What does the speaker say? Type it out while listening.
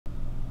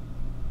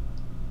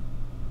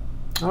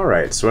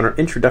Alright, so in our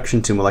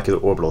introduction to molecular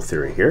orbital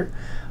theory here,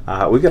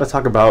 we've got to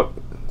talk about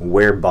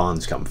where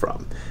bonds come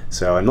from.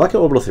 So in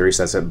molecular orbital theory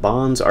says that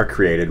bonds are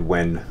created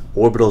when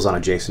orbitals on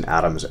adjacent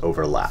atoms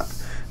overlap.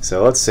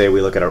 So let's say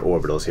we look at our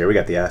orbitals here. We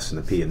got the S and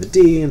the P and the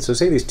D, and so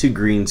say these two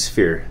green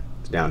spheres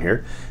down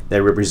here, they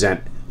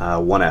represent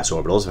 1s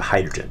orbitals of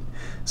hydrogen.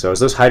 So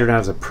as those hydrogen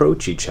atoms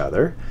approach each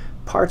other,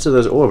 parts of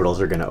those orbitals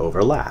are going to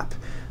overlap.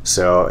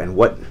 So, and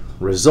what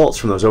results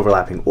from those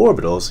overlapping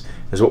orbitals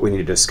is what we need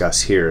to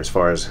discuss here as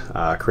far as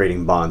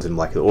creating bonds in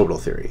molecular orbital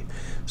theory.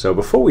 So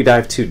before we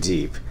dive too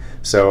deep,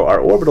 so our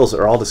orbitals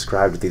are all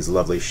described with these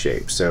lovely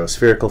shapes. So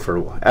spherical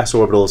for s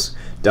orbitals,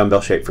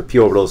 dumbbell shape for p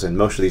orbitals, and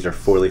most of these are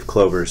four-leaf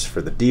clovers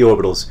for the d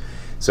orbitals.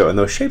 So, and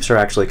those shapes are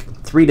actually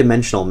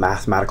three-dimensional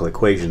mathematical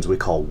equations we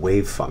call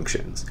wave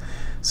functions.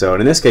 So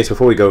in this case,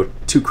 before we go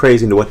too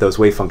crazy into what those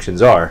wave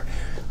functions are,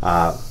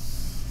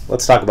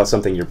 let's talk about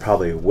something you're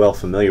probably well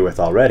familiar with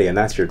already, and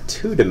that's your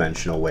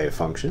two-dimensional wave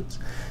functions.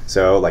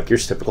 So like your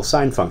typical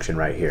sine function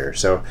right here.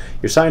 So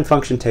your sine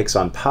function takes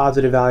on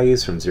positive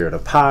values from 0 to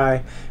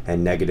pi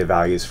and negative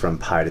values from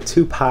pi to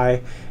 2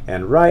 pi,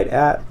 and right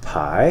at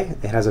pi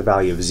it has a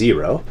value of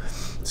 0.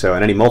 So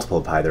in any multiple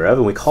of pi thereof,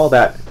 and we call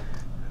that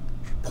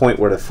point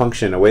where the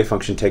function, a wave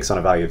function, takes on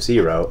a value of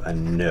 0 a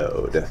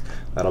node.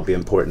 That'll be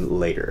important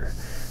later.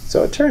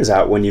 So it turns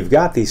out when you've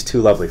got these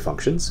two lovely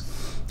functions,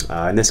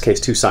 in this case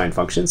two sine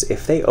functions,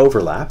 if they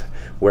overlap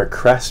where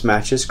crest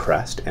matches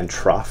crest and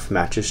trough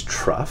matches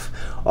trough,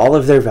 all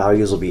of their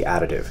values will be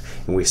additive,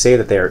 and we say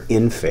that they are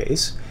in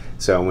phase.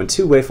 So when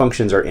two wave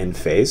functions are in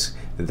phase,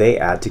 they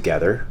add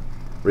together,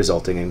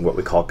 resulting in what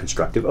we call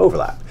constructive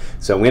overlap.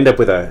 So we end up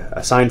with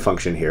a sine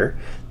function here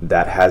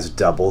that has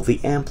double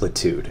the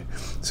amplitude.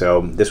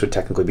 So this would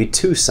technically be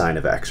 2 sine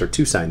of x, or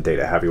 2 sine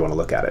theta, however you want to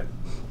look at it.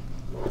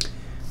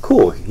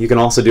 Cool. You can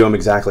also do them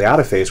exactly out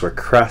of phase where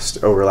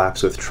crest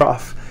overlaps with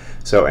trough,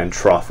 so, and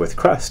trough with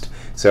crest.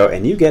 So,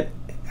 and you get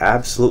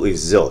absolutely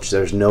zilch.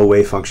 There's no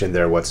wave function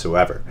there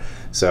whatsoever.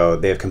 So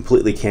they have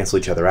completely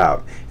canceled each other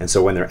out. And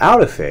so when they're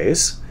out of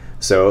phase,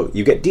 so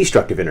you get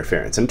destructive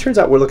interference. And it turns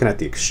out we're looking at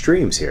the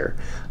extremes here.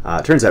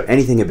 It turns out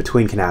anything in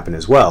between can happen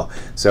as well.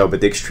 So, but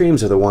the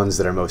extremes are the ones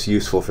that are most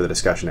useful for the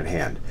discussion at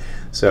hand.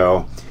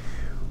 So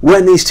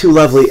when these two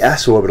lovely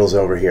s orbitals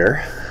over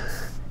here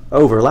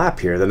overlap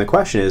here, then the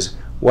question is,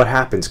 what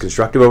happens,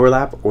 constructive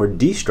overlap or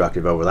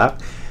destructive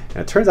overlap? And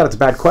it turns out it's a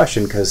bad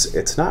question because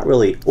it's not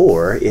really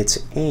or,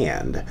 it's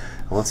and.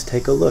 Let's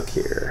take a look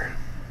here.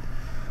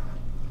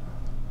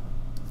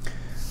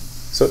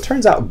 So it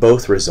turns out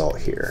both result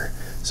here.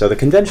 So the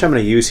convention I'm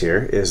going to use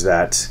here is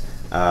that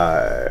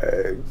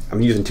I'm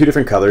using two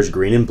different colors,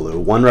 green and blue.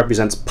 One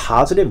represents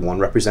positive, one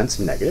represents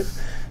negative.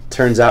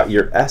 Turns out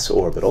your s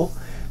orbital,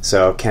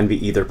 so it can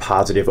be either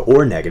positive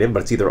or negative,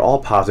 but it's either all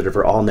positive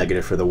or all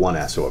negative for the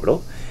 1s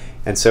orbital.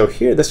 And so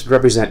here this would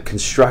represent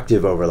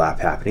constructive overlap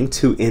happening,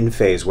 two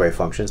in-phase wave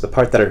functions. The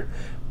parts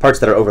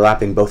that are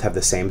overlapping both have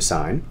the same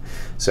sign.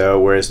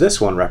 So whereas this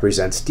one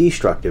represents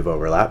destructive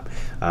overlap,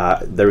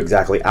 they're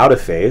exactly out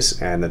of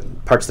phase, and the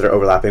parts that are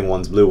overlapping,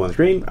 one's blue, one's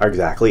green, are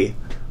exactly,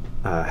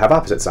 have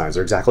opposite signs,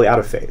 they're exactly out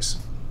of phase.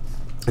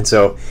 And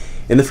so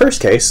in the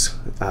first case,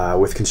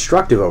 with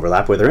constructive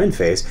overlap, where they're in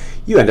phase,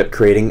 you end up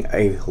creating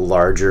a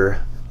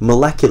larger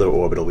molecular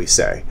orbital, we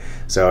say.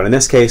 So in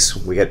this case,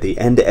 we get the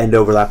end-to-end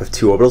overlap of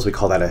two orbitals. We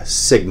call that a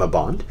sigma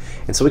bond.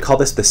 And so we call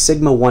this the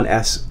sigma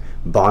 1s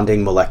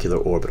bonding molecular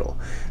orbital.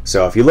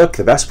 So if you look,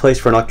 the best place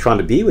for an electron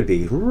to be would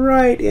be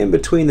right in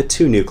between the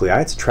two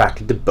nuclei. It's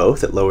attracted to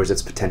both. It lowers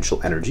its potential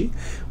energy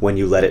when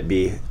you let it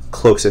be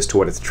closest to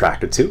what it's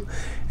attracted to.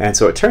 And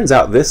so it turns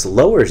out this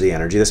lowers the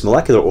energy. This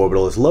molecular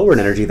orbital is lower in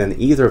energy than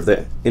either of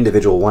the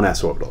individual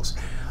 1s orbitals.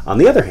 On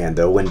the other hand,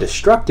 though, when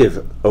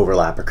destructive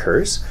overlap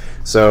occurs,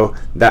 so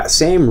that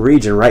same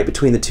region right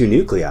between the two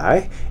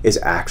nuclei is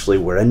actually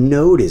where a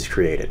node is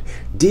created.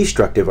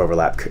 Destructive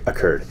overlap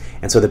occurred.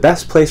 And so the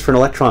best place for an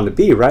electron to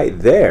be right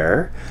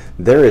there,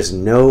 there is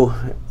no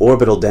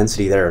orbital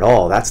density there at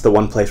all. That's the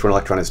one place where an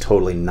electron is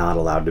totally not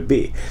allowed to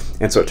be.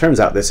 And so it turns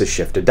out this is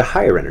shifted to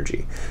higher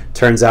energy.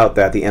 Turns out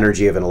that the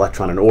energy of an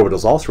electron in orbital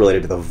is also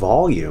related to the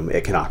volume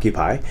it can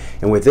occupy.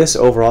 And with this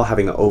overall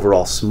having an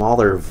overall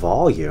smaller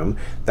volume,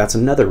 that's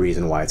another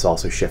reason why it's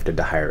also shifted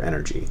to higher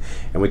energy.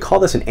 And we call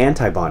this an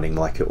anti-bonding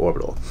molecular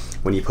orbital.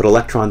 When you put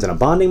electrons in a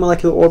bonding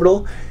molecular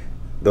orbital,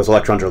 those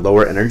electrons are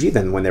lower energy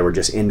than when they were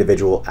just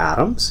individual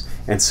atoms,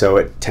 and so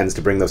it tends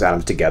to bring those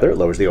atoms together. It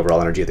lowers the overall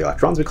energy of the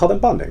electrons. We call them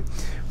bonding.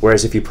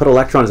 Whereas if you put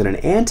electrons in an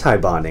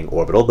anti-bonding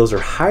orbital, those are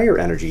higher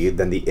energy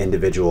than the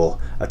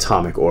individual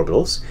atomic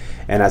orbitals,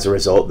 and as a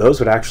result, those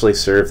would actually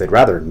serve, they'd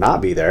rather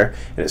not be there,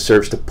 and it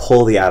serves to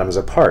pull the atoms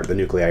apart, the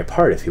nuclei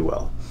apart, if you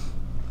will.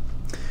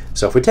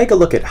 So if we take a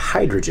look at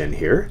hydrogen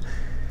here,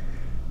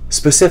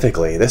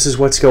 specifically, this is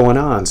what's going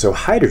on. So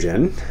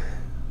hydrogen,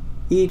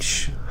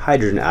 each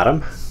hydrogen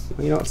atom,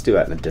 you know, let's do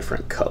that in a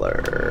different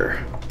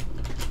color.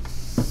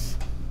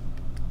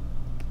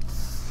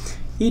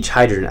 Each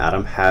hydrogen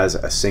atom has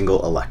a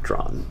single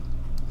electron.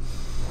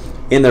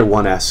 in their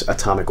 1s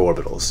atomic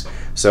orbitals.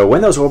 So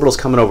when those orbitals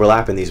come and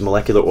overlap and these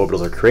molecular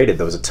orbitals are created,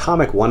 those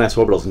atomic 1s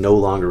orbitals no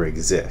longer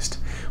exist.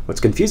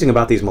 What's confusing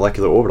about these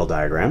molecular orbital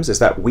diagrams is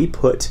that we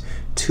put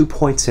 2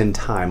 points in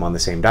time on the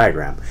same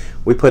diagram.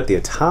 We put the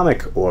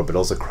atomic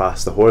orbitals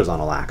across the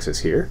horizontal axis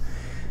here.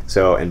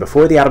 So, and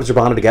before the atoms are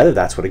bonded together,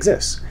 that's what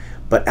exists.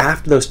 But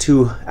after those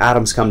two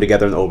atoms come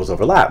together and the orbitals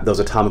overlap, those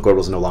atomic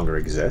orbitals no longer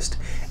exist,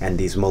 and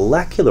these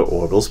molecular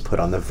orbitals put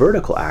on the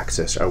vertical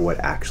axis are what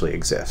actually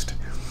exist.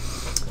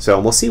 So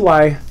we'll see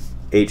why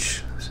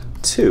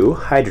H2,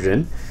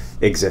 hydrogen,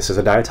 exists as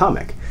a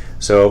diatomic.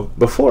 So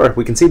before,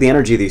 we can see the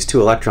energy of these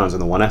two electrons in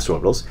the 1s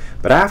orbitals,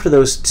 but after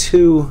those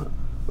two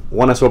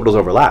 1s orbitals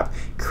overlap,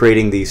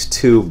 creating these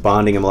two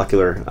bonding and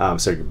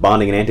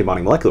bonding and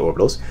antibonding molecular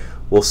orbitals,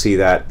 we'll see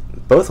that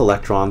both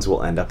electrons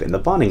will end up in the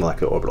bonding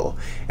molecular orbital.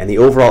 And the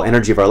overall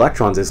energy of our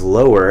electrons is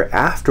lower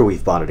after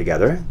we've bonded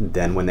together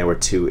than when there were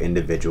two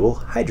individual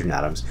hydrogen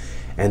atoms.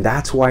 And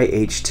that's why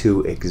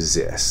H2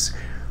 exists.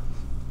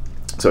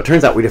 So it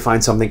turns out we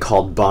define something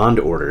called bond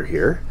order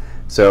here.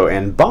 So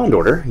in bond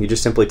order, you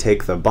just simply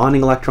take the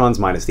bonding electrons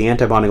minus the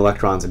antibonding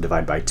electrons and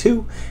divide by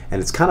 2,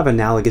 and it's kind of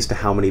analogous to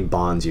how many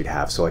bonds you'd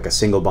have. So like a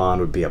single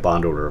bond would be a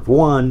bond order of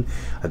 1,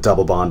 a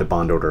double bond a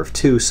bond order of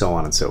 2, so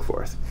on and so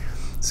forth.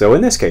 So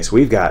in this case,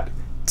 we've got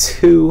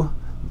 2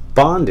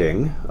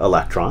 bonding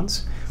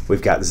electrons.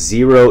 We've got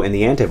 0 in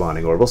the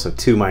antibonding orbital, so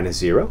 2 minus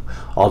 0,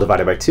 all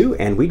divided by 2,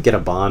 and we'd get a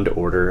bond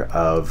order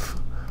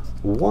of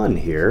 1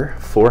 here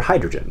for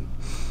hydrogen.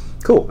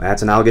 Cool,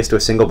 that's analogous to a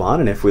single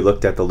bond, and if we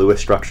looked at the Lewis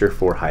structure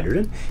for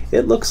hydrogen,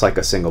 it looks like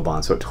a single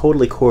bond, so it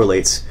totally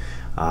correlates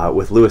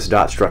with Lewis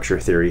dot structure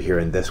theory here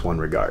in this one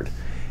regard.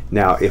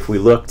 Now, if we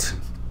looked,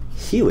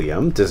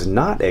 helium does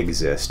not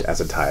exist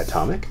as a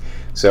diatomic,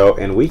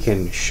 and we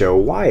can show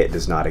why it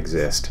does not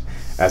exist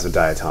as a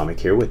diatomic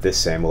here with this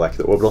same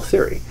molecular orbital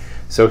theory.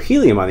 So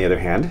helium, on the other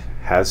hand,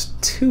 has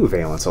 2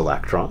 valence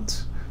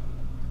electrons.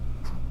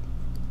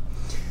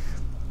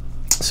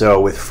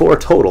 So with 4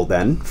 total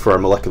then, for our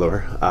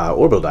molecular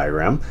orbital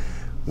diagram,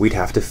 we'd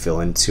have to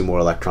fill in 2 more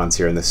electrons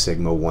here in the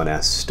sigma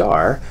 1s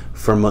star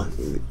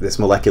from this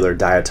molecular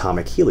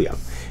diatomic helium.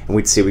 And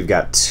we'd see we've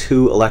got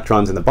 2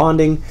 electrons in the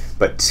bonding,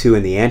 but 2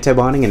 in the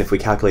antibonding, and if we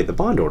calculate the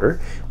bond order,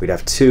 we'd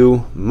have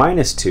 2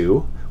 minus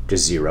 2, which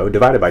is 0,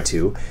 divided by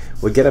 2,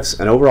 would get us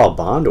an overall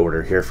bond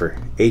order here for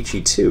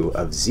He2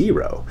 of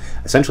 0,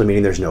 essentially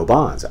meaning there's no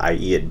bonds,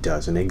 i.e. it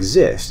doesn't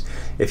exist.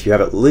 If you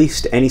have at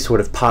least any sort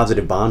of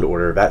positive bond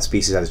order, that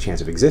species has a chance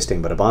of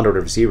existing, but a bond order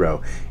of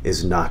 0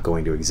 is not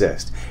going to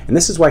exist. And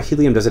this is why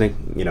helium doesn't,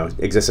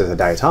 exist as a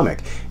diatomic.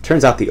 It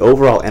turns out the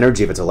overall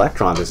energy of its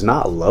electrons is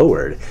not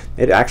lowered.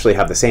 It actually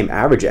have the same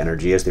average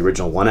energy as the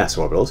original 1s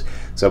orbitals.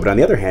 But on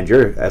the other hand,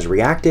 you're as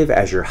reactive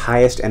as your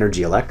highest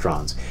energy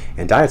electrons,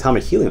 and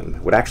diatomic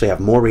helium would actually have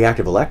more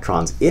reactive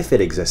electrons if it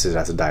existed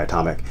as a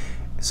diatomic,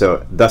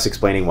 so thus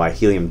explaining why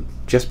helium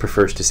just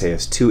prefers to say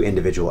as 2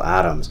 individual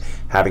atoms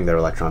having their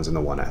electrons in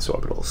the 1s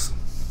orbitals.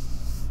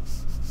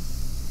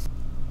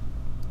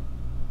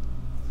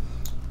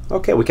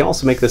 Okay, we can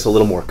also make this a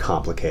little more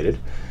complicated.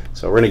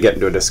 So we're going to get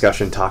into a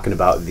discussion talking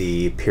about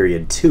the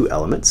period 2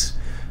 elements.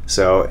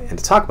 And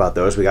to talk about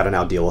those, we got to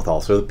now deal with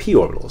also the p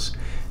orbitals.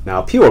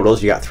 Now, p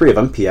orbitals, you got 3 of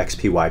them, px,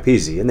 py,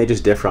 pz, and they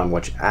just differ on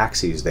which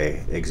axes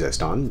they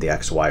exist on, the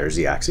x, y, or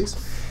z axes.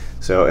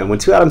 And when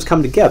 2 atoms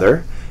come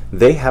together,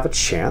 they have a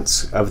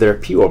chance of their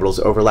p orbitals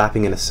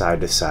overlapping in a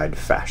side-to-side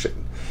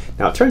fashion.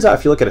 Now, it turns out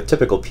if you look at a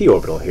typical p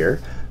orbital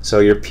here,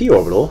 your p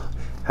orbital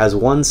has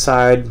one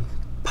side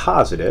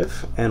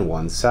positive and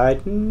one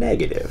side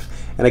negative.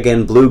 And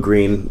again,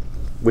 blue-green,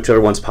 whichever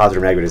one's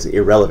positive or negative is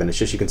irrelevant, it's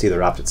just you can see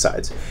their opposite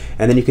sides.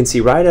 And then you can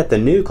see right at the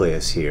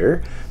nucleus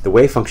here, the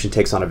wave function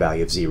takes on a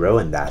value of 0,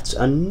 and that's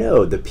a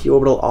node. The p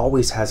orbital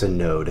always has a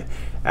node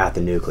at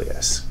the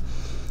nucleus.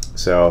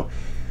 So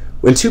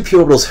when 2 p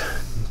orbitals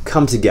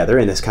come together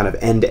in this kind of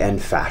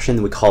end-to-end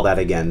fashion, we call that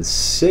again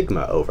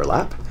sigma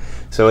overlap.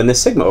 So in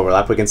this sigma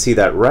overlap, we can see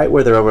that right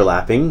where they're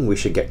overlapping, we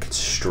should get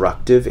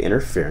constructive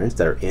interference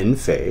that are in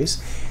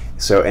phase.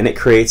 And it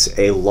creates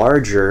a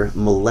larger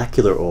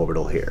molecular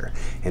orbital here.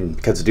 And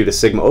because due to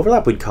sigma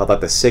overlap, we'd call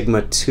that the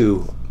sigma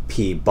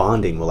 2p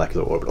bonding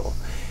molecular orbital.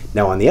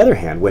 Now, on the other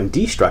hand, when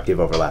destructive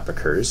overlap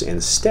occurs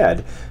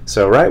instead,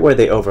 right where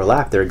they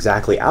overlap, they're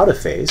exactly out of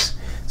phase.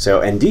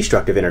 And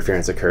destructive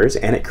interference occurs,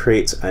 and it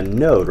creates a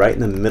node right in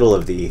the middle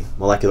of the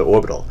molecular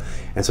orbital.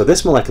 And so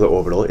this molecular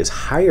orbital is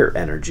higher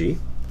energy,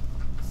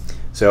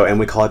 and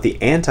we call it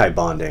the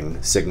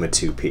anti-bonding sigma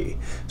 2p.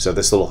 So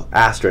this little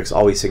asterisk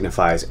always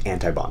signifies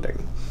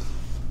anti-bonding.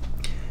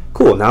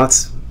 Cool, now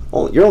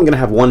you're only going to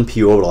have one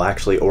p orbital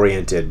actually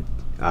oriented,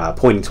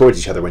 pointing towards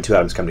each other when 2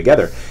 atoms come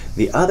together.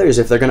 The others,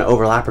 if they're going to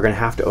overlap, are going to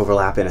have to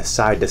overlap in a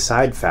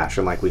side-to-side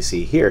fashion like we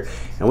see here,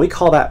 and we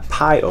call that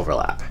pi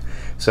overlap.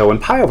 So when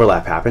pi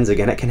overlap happens,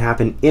 again, it can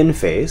happen in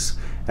phase,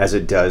 as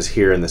it does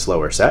here in this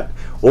lower set,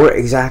 or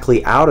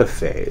exactly out of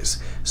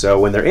phase. So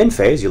when they're in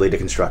phase, you lead to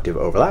constructive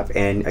overlap,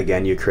 and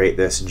again, you create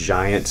this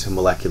giant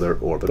molecular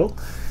orbital,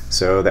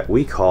 that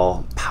we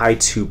call pi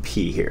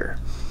 2p here.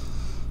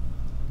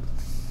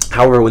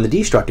 However, when the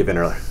destructive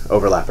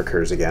overlap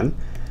occurs again,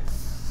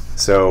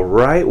 so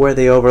right where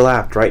they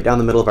overlapped, right down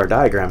the middle of our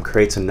diagram,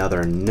 creates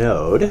another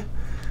node.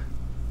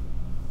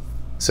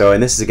 So,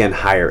 and this is again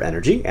higher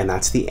energy, and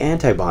that's the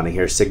antibonding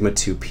here, sigma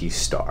 2p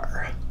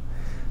star.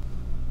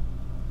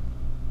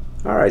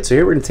 Alright, so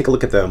here we're going to take a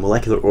look at the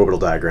molecular orbital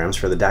diagrams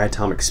for the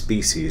diatomic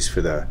species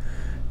for the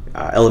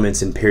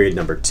elements in period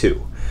number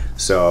 2.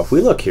 So if we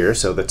look here,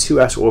 so the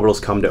 2s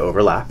orbitals come to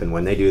overlap, and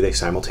when they do, they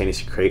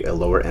simultaneously create a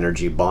lower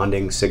energy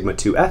bonding sigma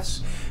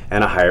 2s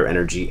and a higher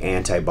energy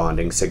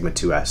antibonding sigma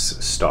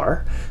 2s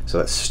star. So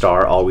that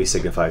star always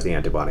signifies the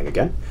antibonding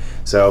again.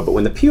 So, but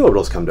when the p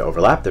orbitals come to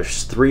overlap,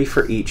 there's 3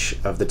 for each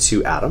of the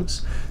 2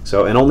 atoms.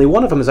 So, and only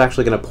one of them is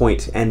actually going to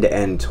point end to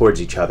end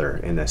towards each other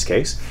in this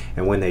case.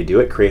 And when they do,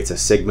 it creates a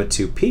sigma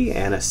 2p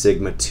and a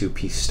sigma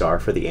 2p star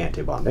for the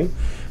antibonding.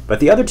 But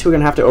the other 2 are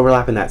going to have to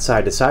overlap in that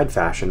side-to-side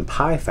fashion,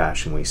 pi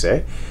fashion we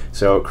say.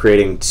 So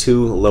creating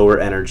 2 lower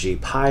energy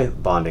pi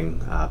bonding,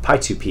 pi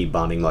 2p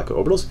bonding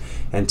molecular orbitals,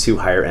 and 2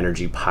 higher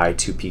energy pi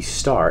 2p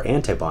star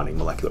antibonding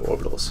molecular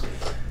orbitals.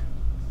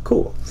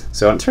 Cool.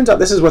 So it turns out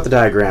this is what the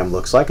diagram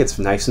looks like. It's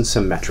nice and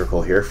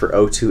symmetrical here for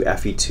O2,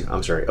 Fe2,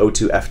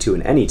 O2, F2,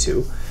 and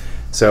Ne2.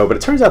 So, but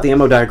it turns out the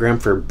MO diagram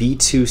for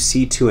B2,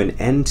 C2, and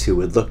N2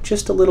 would look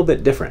just a little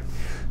bit different.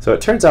 So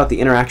it turns out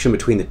the interaction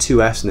between the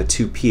 2s and the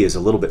 2p is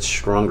a little bit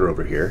stronger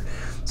over here.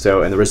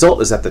 So, and the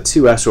result is that the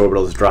 2s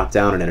orbitals drop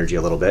down in energy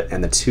a little bit,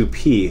 and the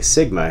 2p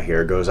sigma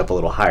here goes up a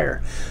little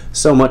higher.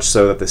 So much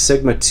so that the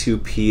sigma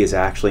 2p is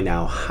actually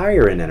now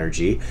higher in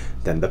energy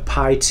than the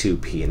pi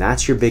 2p, and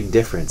that's your big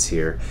difference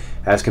here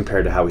as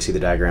compared to how we see the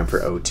diagram for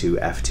O2,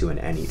 F2, and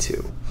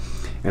Ne2.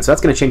 And so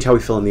that's going to change how we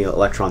fill in the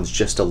electrons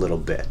just a little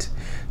bit.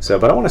 So,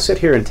 but I want to sit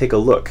here and take a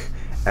look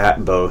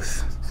at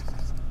both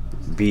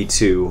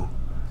B2,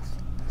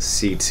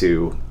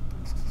 C2,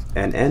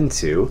 and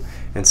N2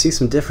 and see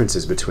some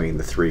differences between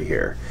the 3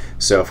 here.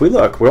 So if we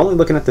look, we're only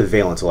looking at the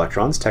valence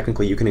electrons.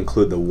 Technically you can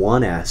include the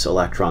 1s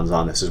electrons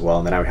on this as well,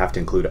 and then I would have to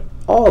include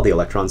all the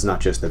electrons, not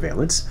just the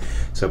valence.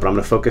 So, but I'm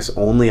going to focus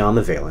only on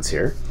the valence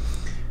here.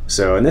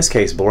 So in this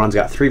case, boron's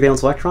got 3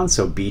 valence electrons,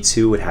 so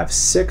B2 would have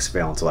 6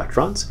 valence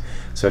electrons.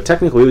 So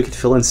technically we could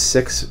fill in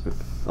 6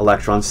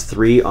 electrons,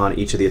 3 on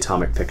each of the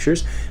atomic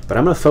pictures, but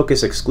I'm going to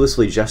focus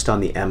exclusively just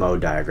on the MO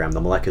diagram, the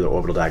molecular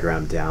orbital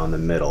diagram down the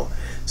middle.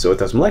 So with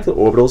those molecular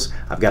orbitals,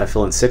 I've got to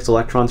fill in 6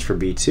 electrons for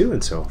B2,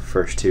 and so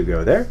first 2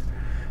 go there,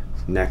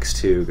 next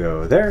 2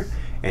 go there,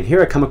 and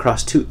here I come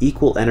across 2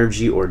 equal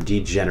energy or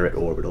degenerate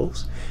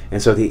orbitals,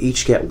 and so they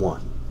each get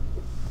 1.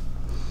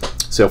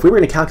 So if we were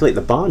going to calculate the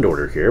bond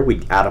order here,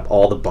 we'd add up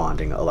all the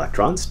bonding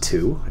electrons,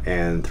 2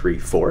 and 3,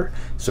 4,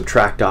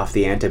 subtract off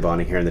the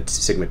antibonding here in the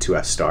sigma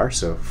 2s star,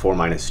 so 4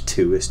 minus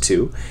 2 is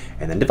 2,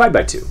 and then divide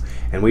by 2.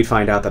 And we'd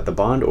find out that the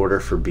bond order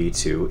for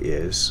B2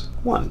 is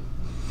 1.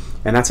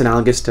 And that's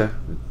analogous to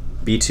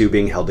B2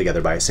 being held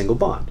together by a single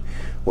bond.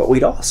 What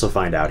we'd also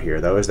find out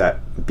here, though, is that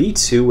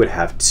B2 would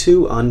have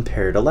 2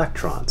 unpaired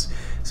electrons.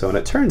 So, and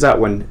it turns out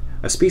when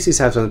a species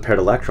has unpaired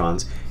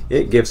electrons,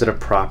 it gives it a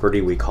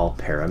property we call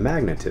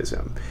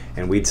paramagnetism.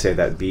 And we'd say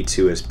that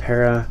B2 is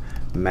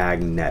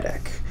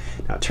paramagnetic.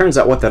 Now, it turns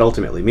out what that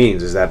ultimately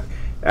means is that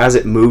as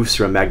it moves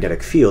through a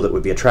magnetic field, it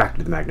would be attracted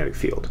to the magnetic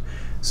field.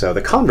 So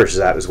the converse of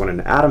that is when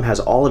an atom has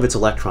all of its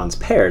electrons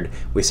paired,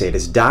 we say it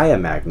is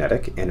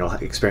diamagnetic, and it'll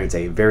experience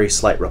a very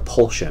slight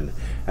repulsion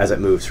as it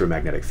moves through a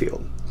magnetic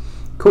field.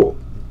 Cool,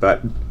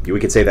 but we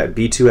could say that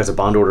B2 has a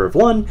bond order of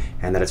 1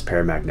 and that it's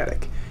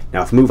paramagnetic.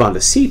 Now if we move on to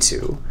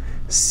C2,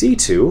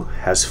 C2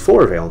 has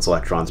 4 valence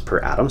electrons per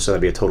atom, so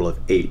that'd be a total of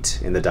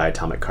 8 in the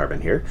diatomic carbon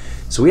here.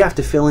 So we have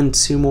to fill in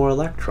 2 more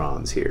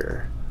electrons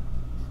here.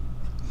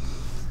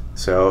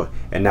 So,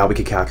 and now we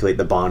could calculate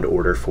the bond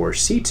order for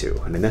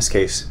C2. And in this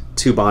case,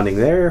 2 bonding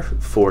there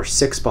for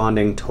 6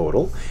 bonding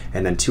total,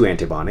 and then 2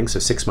 antibonding. So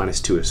 6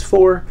 minus 2 is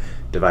 4.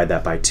 Divide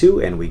that by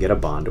 2, and we get a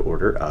bond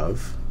order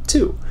of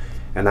 2.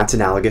 And that's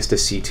analogous to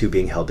C2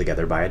 being held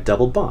together by a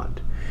double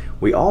bond.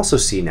 We also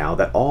see now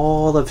that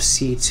all of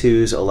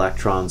C2's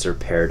electrons are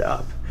paired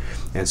up.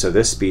 And so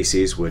this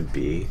species would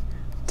be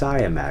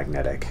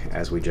diamagnetic,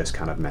 as we just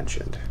kind of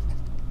mentioned.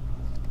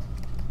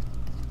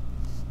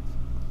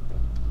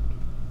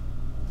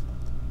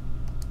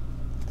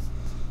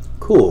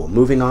 Cool,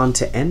 moving on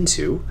to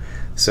N2.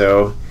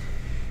 So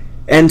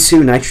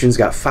N2, nitrogen's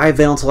got 5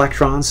 valence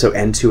electrons, so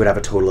N2 would have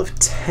a total of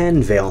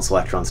 10 valence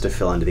electrons to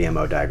fill into the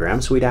MO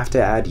diagram, so we'd have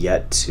to add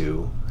yet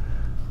 2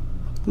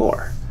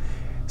 more.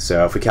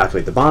 So if we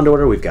calculate the bond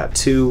order, we've got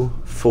 2,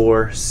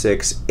 4,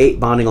 6, 8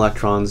 bonding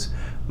electrons,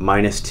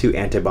 minus 2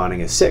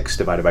 antibonding is 6,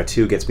 divided by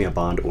 2 gets me a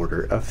bond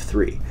order of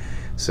 3.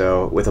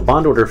 So with a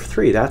bond order of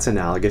 3, that's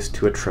analogous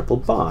to a triple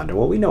bond. And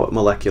well, we know what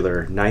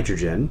molecular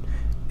nitrogen,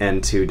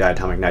 N2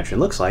 diatomic nitrogen,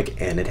 looks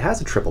like, and it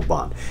has a triple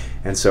bond.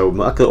 And so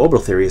molecular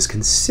orbital theory is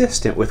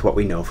consistent with what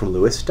we know from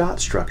Lewis dot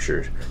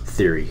structure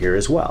theory here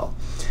as well.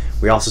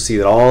 We also see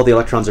that all the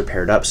electrons are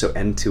paired up, so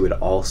N2 would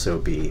also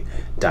be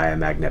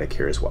diamagnetic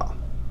here as well.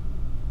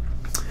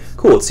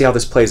 Cool, let's see how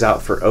this plays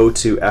out for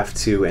O2,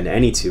 F2, and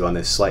Ne2 on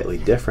this slightly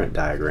different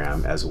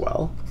diagram as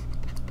well.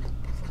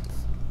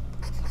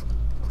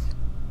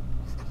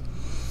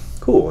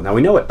 Cool. Now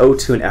we know what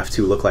O2 and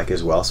F2 look like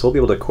as well, so we'll be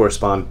able to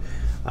correspond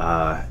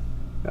how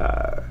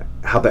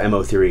the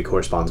MO theory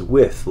corresponds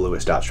with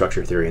Lewis dot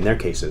structure theory in their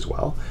case as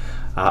well.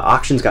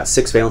 Oxygen's got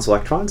 6 valence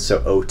electrons, so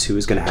O2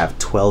 is going to have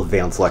 12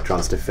 valence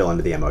electrons to fill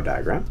into the MO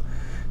diagram.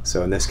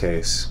 So in this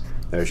case,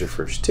 there's your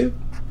first 2,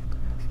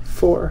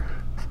 4,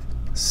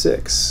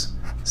 6,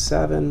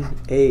 7,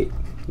 8,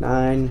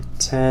 9,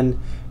 10,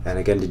 and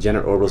again,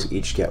 degenerate orbitals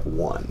each get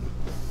 1.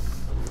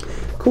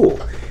 Cool.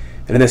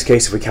 And in this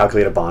case, if we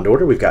calculate a bond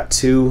order, we've got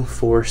 2,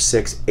 4,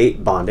 6,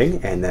 8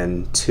 bonding, and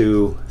then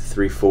 2,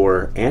 3,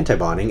 4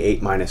 antibonding.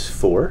 8 minus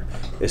 4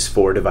 is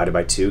 4 divided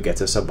by 2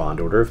 gets us a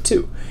bond order of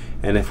 2.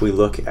 And if we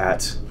look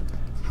at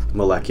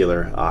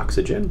molecular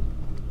oxygen,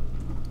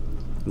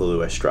 the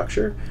Lewis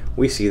structure,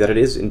 we see that it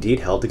is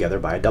indeed held together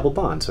by a double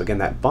bond. So again,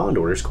 that bond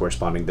order is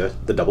corresponding to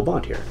the double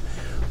bond here.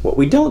 What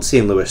we don't see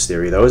in Lewis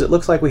theory, though, is it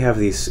looks like we have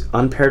these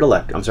unshared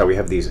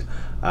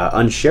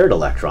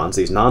electrons,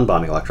 these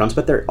non-bonding electrons,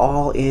 but they're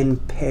all in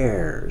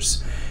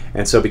pairs.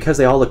 And so because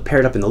they all look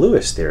paired up in the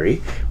Lewis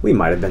theory, we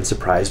might have been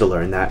surprised to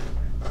learn that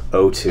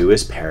O2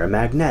 is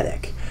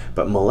paramagnetic.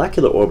 But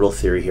molecular orbital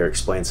theory here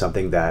explains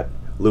something that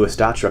Lewis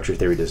dot structure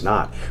theory does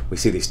not. We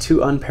see these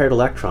 2 unpaired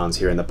electrons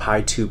here in the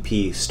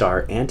pi2p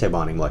star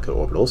antibonding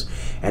molecular orbitals,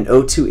 and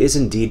O2 is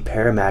indeed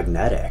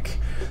paramagnetic.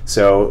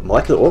 So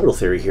molecular orbital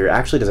theory here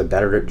actually does a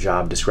better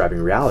job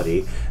describing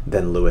reality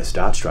than Lewis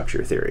dot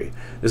structure theory.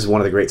 This is one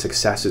of the great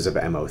successes of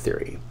MO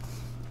theory.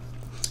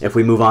 If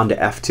we move on to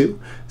F2,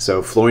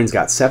 so fluorine's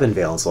got 7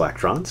 valence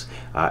electrons.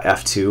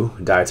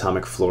 F2,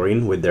 diatomic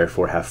fluorine, would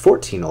therefore have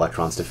 14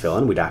 electrons to fill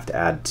in. We'd have to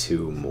add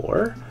 2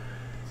 more.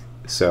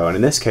 So, and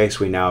in this case,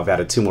 we now have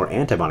added 2 more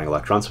antibonding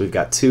electrons. So we've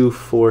got 2,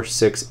 4,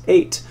 6,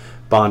 8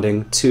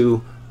 bonding,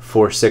 2,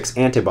 4, 6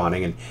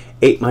 antibonding, and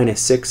 8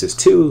 minus 6 is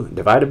 2.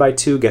 Divided by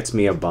 2 gets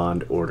me a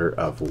bond order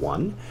of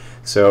 1.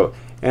 So,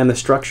 and the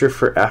structure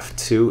for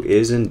F2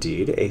 is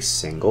indeed a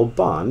single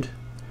bond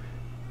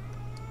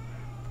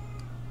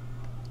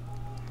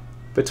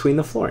between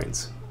the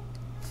fluorines.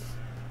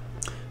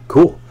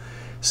 Cool.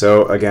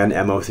 So again,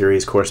 MO theory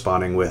is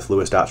corresponding with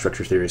Lewis dot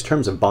structure theory's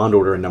terms of bond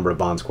order and number of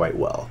bonds quite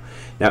well.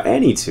 Now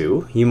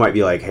Ne2, you might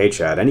be like, hey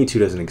Chad, Ne2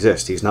 doesn't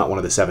exist. He's not one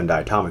of the 7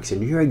 diatomics,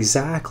 and you're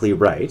exactly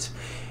right.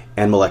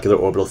 And molecular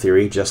orbital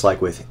theory, just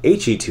like with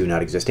He2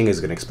 not existing, is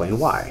going to explain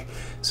why.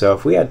 So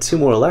if we add 2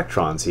 more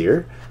electrons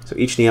here, so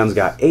each neon's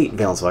got 8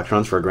 valence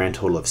electrons for a grand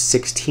total of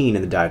 16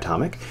 in the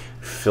diatomic,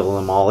 fill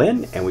them all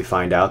in, and we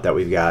find out that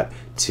we've got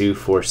 2,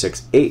 4,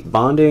 6, 8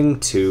 bonding,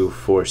 2,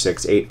 4,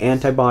 6, 8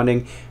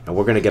 antibonding, and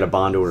we're going to get a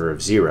bond order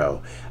of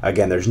 0.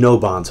 Again, there's no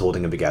bonds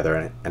holding them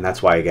together, and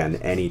that's why, again,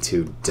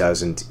 Ne2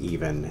 doesn't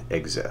even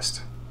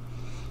exist.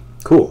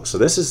 Cool. So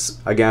this is,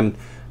 again,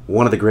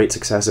 one of the great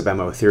successes of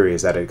MO theory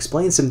is that it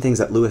explains some things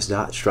that Lewis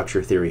dot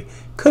structure theory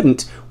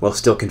couldn't, while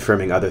still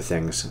confirming other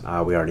things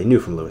we already knew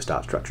from Lewis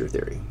dot structure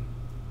theory.